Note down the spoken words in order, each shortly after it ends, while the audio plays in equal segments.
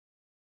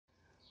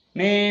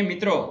ને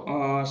મિત્રો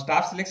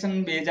staff selection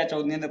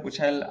 2014 ની અંદર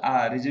પૂછાયેલ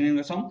આ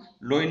રીઝનિંગનો સમ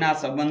લોહીના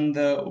સંબંધ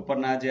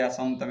ઉપરના જે આ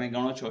સમ તમે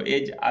ગણો છો એ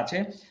જ આ છે.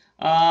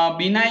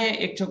 બીનાએ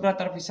એક છોકરા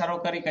તરફ ઇશારો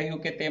કરી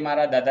કહ્યું કે તે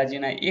મારા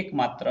દાદાજીના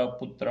એકમાત્ર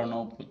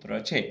પુત્રનો પુત્ર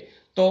છે.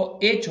 તો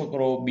એ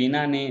છોકરો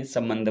બીનાને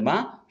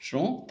સંબંધમાં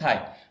શું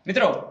થાય?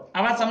 મિત્રો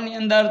આવા સમની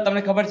અંદર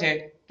તમને ખબર છે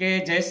કે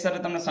જયેશ સરે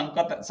તમને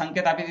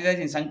સંકેત આપી દીધા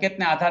છે.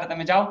 સંકેતને આધારે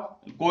તમે જાઓ,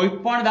 કોઈ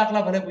પણ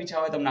દાખલા ભલે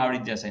પૂછ્યા હોય તમને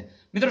આવડી જ જશે.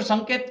 મિત્રો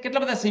સંકેત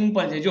કેટલા બધા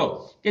સિમ્પલ છે. જો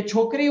કે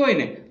છોકરી હોય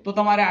ને તો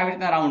તમારે આવી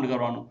રીતના રાઉન્ડ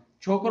કરવાનું,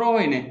 છોકરો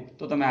હોય ને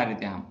તો તમે આ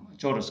રીતે આમ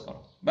ચોરસ કરો,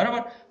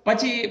 બરાબર.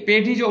 પછી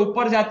પેઢી જો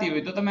ઉપર જતી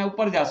હોય તો તમે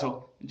ઉપર જાશો,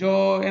 જો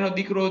એનો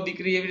દીકરો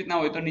દીકરી એવી રીતના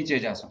હોય તો નીચે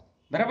જાશો,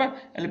 બરાબર.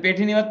 એટલે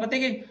પેઢીની વાત પતી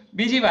ગઈ.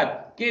 બીજી વાત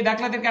કે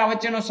દાખલા તરીકે આ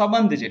વચ્ચેનો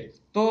સંબંધ છે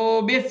તો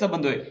બે જ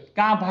સંબંધ હોય,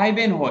 કાં ભાઈ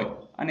બહેન હોય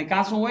અને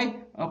કાં શું હોય,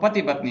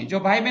 પતિ પત્ની. જો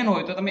ભાઈ બહેન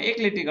હોય તો તમે એક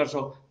લીટી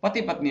કરશો,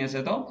 પતિ પત્ની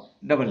હશે તો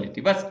ડબલ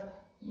લીટી. બસ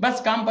બસ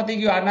કામ પતી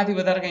ગયું, આનાથી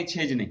વધારે કંઈ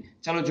છે જ નહીં.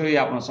 ચાલો જોઈએ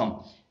આપણો સમ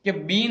કે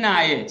બીના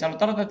એ, ચાલો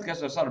તરત જ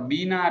કહેશો સર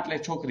બીના એટલે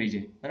છોકરી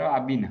છે, બરાબર.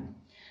 આ બીના,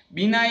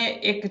 બીનાએ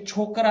એક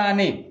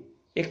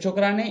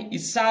છોકરાને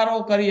ઈશારો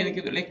કરી અને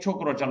કીધું, એક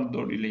છોકરો, ચાલો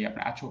દોડી લઈએ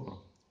આપણે, આ છોકરો,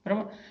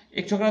 બરાબર.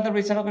 એક છોકરા તરફ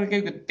ઈશારો કરી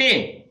કહ્યું કે તે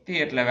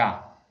એટલે આ,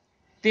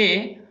 તે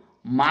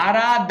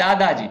મારા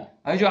દાદાજી.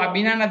 હવે જો આ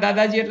બીનાના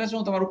દાદાજી એટલે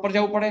શું, તમારે ઉપર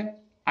જવું પડે,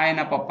 આ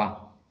એના પપ્પા,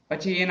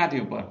 પછી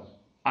એનાથી ઉપર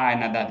આ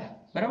એના દાદા,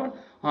 બરાબર.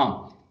 હા,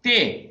 તે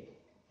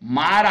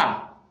મારા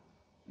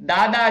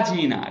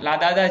દાદાજીના, એટલે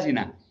આ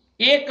દાદાજીના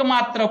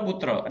એકમાત્ર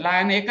પુત્ર, એટલે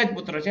આને એક જ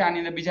પુત્ર છે,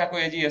 આની અંદર બીજા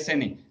કોઈ હજી હશે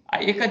નહીં, આ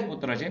એક જ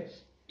પુત્ર છે,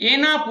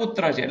 એના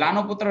પુત્ર છે, એટલે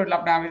આનો પુત્ર, એટલે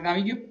આપણે આવી રીતે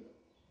આવી ગયું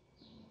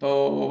તો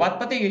વાત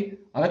પતી ગઈ.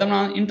 હવે તમને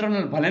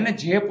ઇન્ટરનલ ભલે ને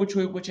જે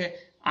પૂછવું એ પૂછે,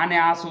 આને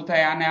આ શું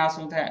થાય, આને આ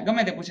શું થાય,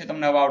 ગમે તે પૂછે,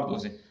 તમને હવે આવડતું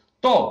હશે.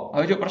 તો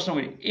હવે જો પ્રશ્ન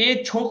પૂછે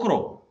એ છોકરો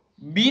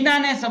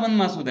બીનાને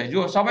સંબંધમાં શું થાય?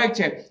 જો સ્વાભાવિક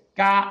છે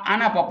કે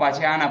આના પપ્પા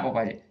છે, આના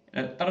પપ્પા છે,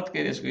 તરત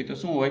કહી દેશું તો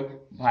શું હોય,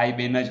 ભાઈ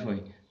બેન જ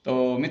હોય. તો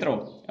મિત્રો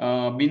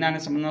બીનાને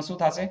સંબંધમાં શું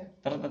થશે?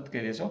 તરત જ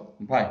કહી દેશો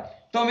ભાઈ.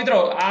 તો મિત્રો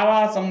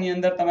આવા સમની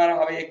અંદર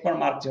તમારા હવે એક પણ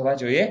માર્ક જવા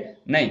જોઈએ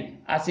નહીં.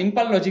 આ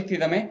સિમ્પલ લોજિકથી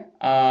તમે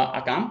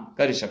આ કામ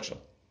કરી શકશો.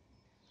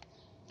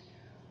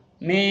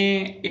 ને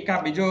એક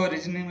આ બીજો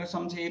રીઝનિંગનો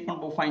સમ છે, એ પણ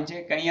બહુ ફાઇન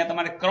છે કે અહીંયા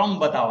તમારે ક્રમ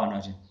બતાવવાનો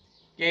છે.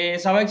 કે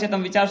સ્વાભાવિક છે,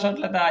 તમે વિચારશો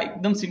એટલે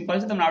એકદમ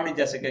સિમ્પલ છે, તમને આવડી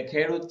જશે કે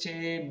ખેડૂત છે,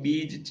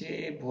 બીજ છે,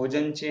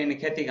 ભોજન છે અને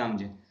ખેતી કામ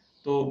છે.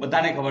 તો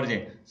બધાને ખબર છે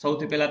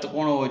સૌથી પહેલા તો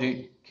કોણ હોવો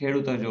જોઈએ?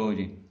 ખેડૂત જ હોવો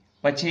જોઈએ.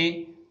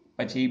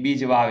 પછી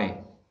બીજ વાવે,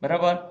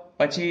 બરાબર,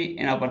 પછી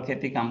એના પર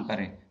ખેતી કામ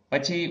કરે,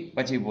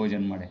 પછી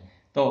ભોજન મળે.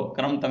 તો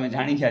ક્રમ તમે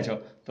જાણી ગયા છો.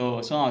 તો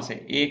શું આવશે?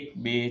 1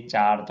 2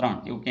 4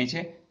 3 એવું ક્યાંય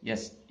છે?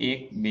 યસ,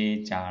 1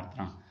 2 4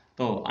 3.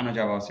 તો આનો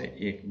જવાબ આવશે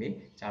 1 2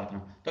 4 3.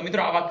 તો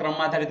મિત્રો આવા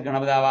ક્રમ આધારિત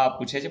ઘણા બધા આવા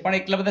પૂછે છે, પણ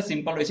એટલા બધા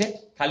સિમ્પલ હોય છે,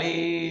 ખાલી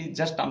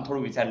જસ્ટ આમ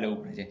થોડું વિચાર લેવું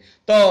પડે છે.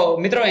 તો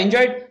મિત્રો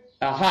એન્જોયડ.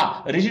 હા,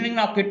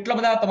 રિઝનિંગના કેટલા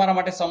બધા તમારા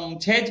માટે સમ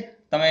છે જ,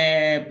 તમે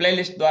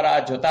પ્લેલિસ્ટ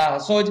દ્વારા જોતા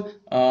હશો જ,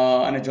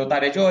 અને જોતા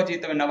રહેજો. હજી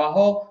તમે નવા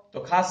હો તો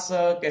ખાસ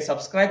કે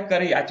સબસ્ક્રાઇબ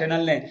કરી આ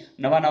ચેનલને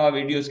નવા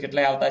વિડીયોઝ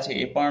કેટલાય આવતા છે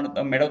એ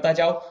પણ મેળવતા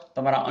જાઓ.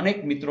 તમારા અનેક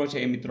મિત્રો છે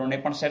એ મિત્રોને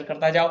પણ શેર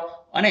કરતા જાઓ.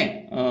 અને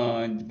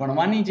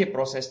ભણવાની જે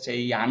પ્રોસેસ છે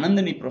એ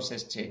આનંદની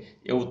પ્રોસેસ છે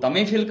એવું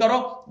તમે ફીલ કરો,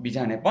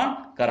 બીજાને પણ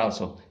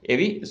કરાવશો,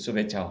 એવી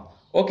શુભેચ્છાઓ.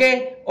 Okay,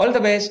 all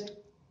the best.